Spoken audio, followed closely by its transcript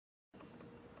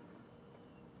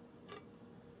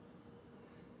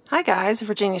Hi guys,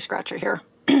 Virginia Scratcher here.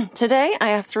 Today I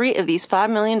have 3 of these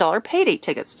 $5 million Payday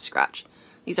tickets to scratch.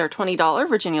 These are $20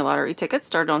 Virginia Lottery tickets,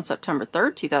 started on September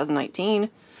 3rd, 2019.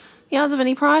 The odds of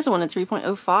any prize I wanted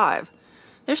 3.05.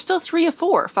 There's still 3 of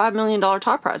 4 $5 million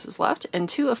top prizes left, and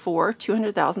 2 of 4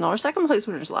 $200,000 second place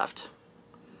winners left.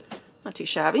 Not too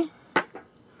shabby.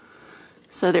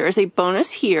 So there is a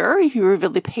bonus here. If you reveal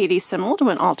the Payday symbol to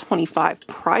win all 25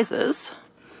 prizes.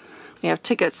 We have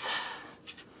tickets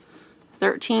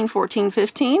 13, 14,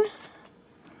 15.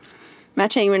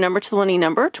 Matching your number to the winning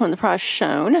number to win the prize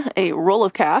shown. A roll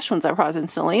of cash wins that prize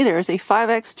instantly. There is a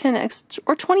 5x, 10x,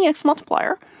 or 20x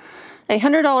multiplier. A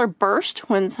 $100 burst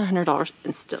wins $100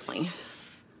 instantly.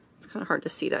 It's kind of hard to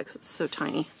see that because it's so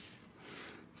tiny.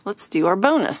 So let's do our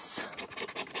bonus.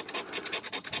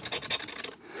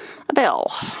 A bell.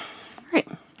 All right.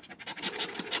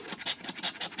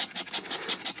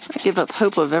 I give up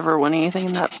hope of ever winning anything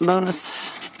in that bonus.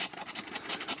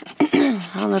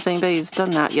 I don't know if anybody's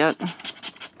done that yet.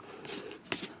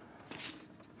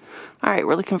 Alright,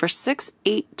 we're looking for 6,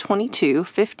 8, 22,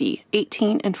 50,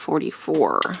 18, and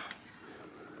 44.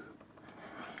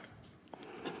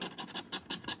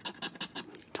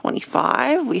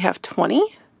 $25, we have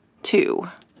 20, 2,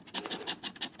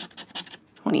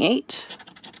 28.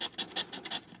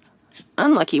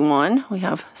 Unlucky 1, we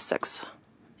have 6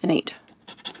 and 8.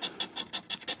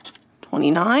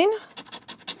 29.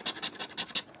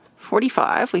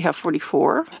 45, we have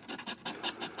 44,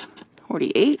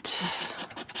 48.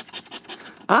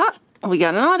 Ah, we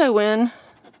got an auto win.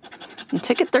 And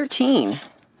ticket 13.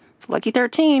 It's lucky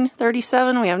 13.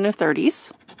 37, we have no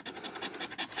 30s.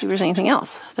 Let's see if there's anything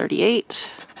else. 38.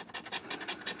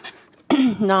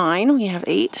 9, we have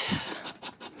 8.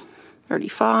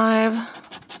 35.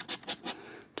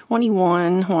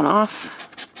 21, one off.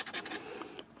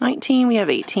 19, we have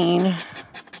 18.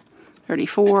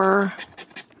 34.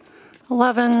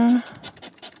 11,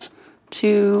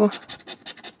 2,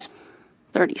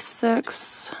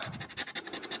 36,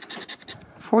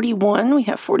 41, we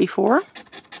have 44,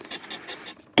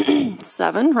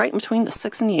 7, right in between the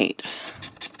 6 and the 8,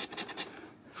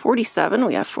 47,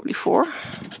 we have 44,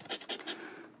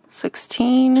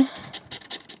 16,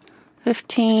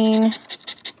 15,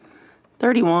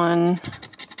 31,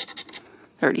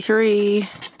 33,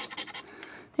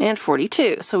 and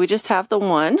 42. So we just have the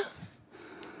one.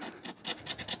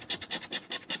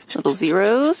 Little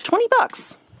zeros, 20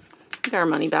 bucks. We got our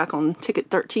money back on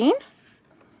ticket 13.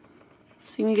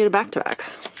 See when we get a back-to-back.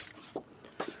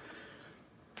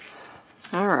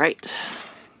 All right.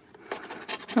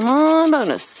 Come on,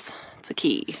 bonus. It's a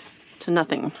key to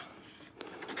nothing.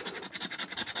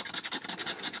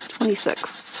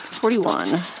 26,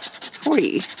 41,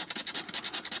 40,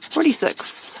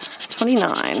 46,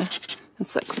 29, and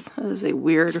 6. This is a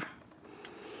weird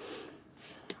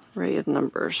array of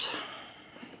numbers.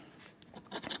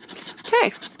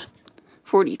 Okay,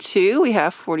 42, we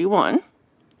have 41.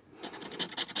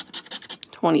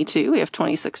 22, we have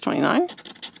 26, 29.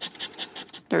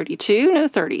 32, no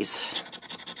 30s.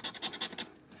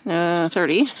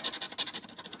 30.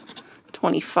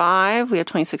 25, we have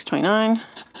 26, 29.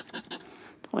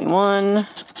 21.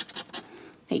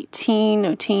 18,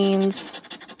 no teens.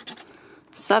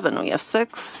 7, we have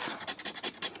 6.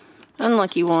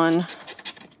 Unlucky 1.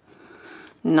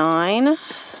 9.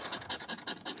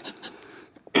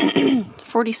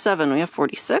 47, we have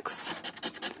 46,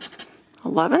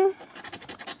 11,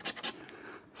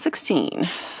 16,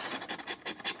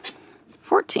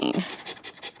 14,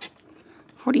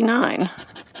 49,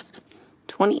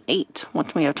 28, what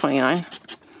do we have, 29,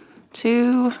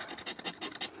 2,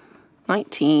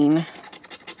 19,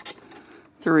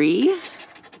 3,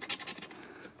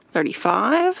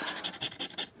 35,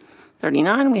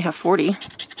 39, we have 40,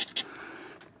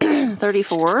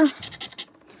 34,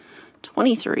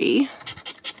 23,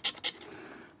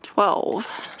 12,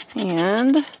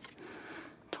 and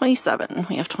 27.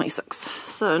 We have 26.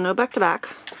 So no back-to-back.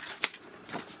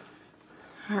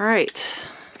 All right.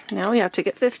 Now we have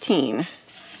ticket 15.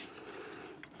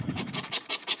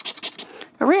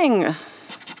 A ring. All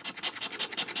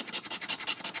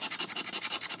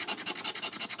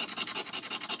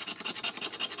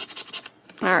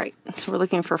right. So we're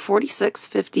looking for 46,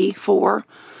 54,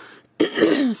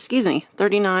 excuse me,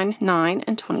 39, 9,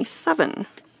 and 27.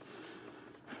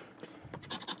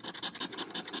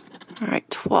 All right,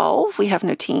 12, we have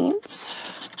no teens.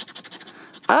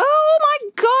 Oh my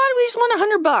God, we just won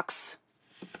 100 bucks.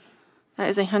 That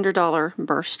is a $100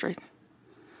 burst rate.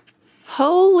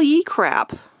 Holy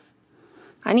crap.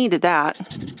 I needed that.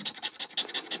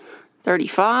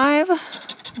 35.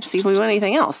 Let's see if we win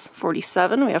anything else.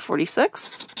 47, we have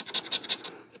 46.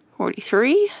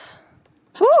 43.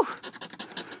 Woo!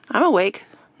 I'm awake.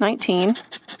 19.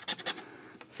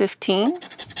 15.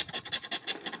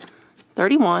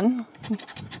 31.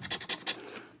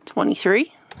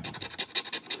 23.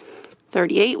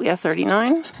 38. We have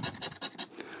 39.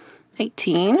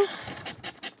 18.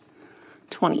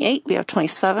 28. We have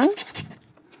 27.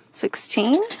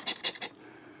 16.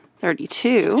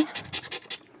 32.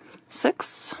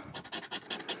 6.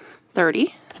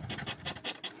 30.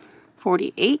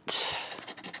 48.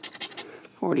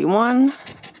 41.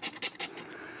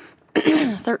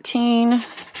 13.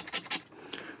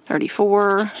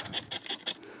 34.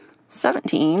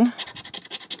 17.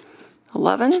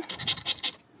 11.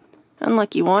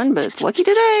 Unlucky one, but it's lucky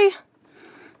today.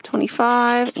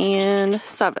 25 and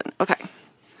 7. Okay.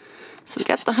 So we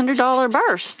got the $100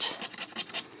 burst.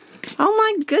 Oh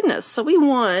my goodness. So we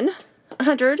won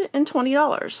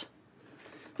 $120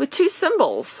 with 2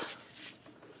 symbols.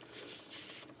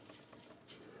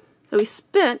 So we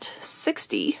spent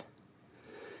 60.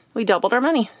 We doubled our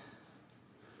money.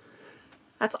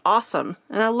 That's awesome.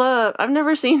 And I've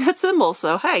never seen that symbol,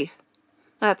 so hey,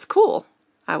 that's cool.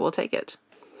 I will take it.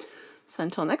 So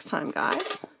until next time,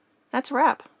 guys, that's a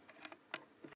wrap.